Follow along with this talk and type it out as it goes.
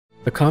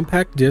The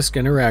Compact Disc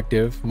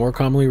Interactive, more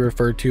commonly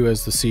referred to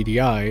as the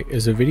CDI,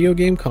 is a video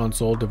game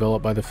console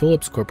developed by the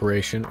Philips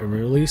Corporation and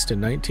released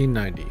in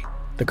 1990.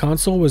 The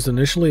console was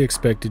initially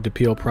expected to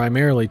appeal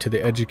primarily to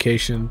the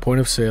education,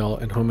 point-of-sale,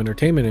 and home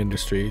entertainment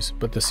industries,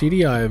 but the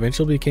CDI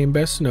eventually became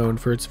best known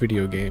for its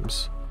video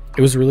games.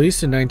 It was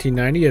released in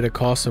 1990 at a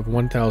cost of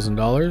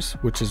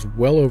 $1,000, which is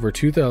well over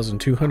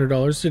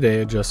 $2,200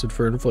 today adjusted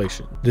for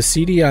inflation. The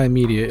CDI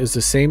media is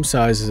the same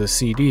size as a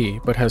CD,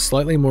 but has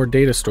slightly more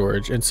data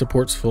storage and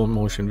supports full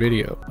motion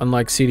video.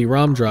 Unlike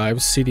CD-ROM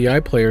drives,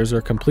 CDI players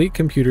are complete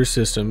computer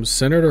systems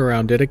centered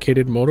around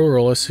dedicated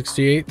Motorola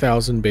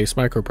 68000 base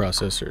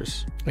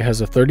microprocessors. It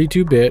has a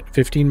 32-bit,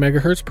 15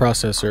 MHz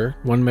processor,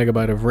 1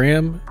 MB of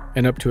RAM,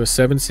 and up to a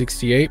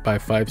 768 by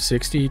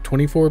 560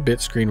 24-bit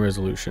screen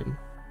resolution.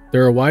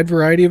 There are a wide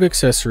variety of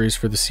accessories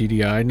for the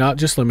CDI, not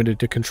just limited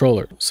to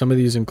controller. Some of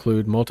these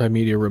include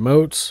multimedia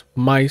remotes,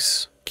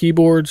 mice,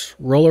 keyboards,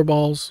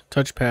 rollerballs,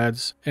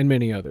 touchpads, and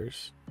many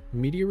others.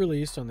 Media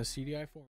released on the CDI format.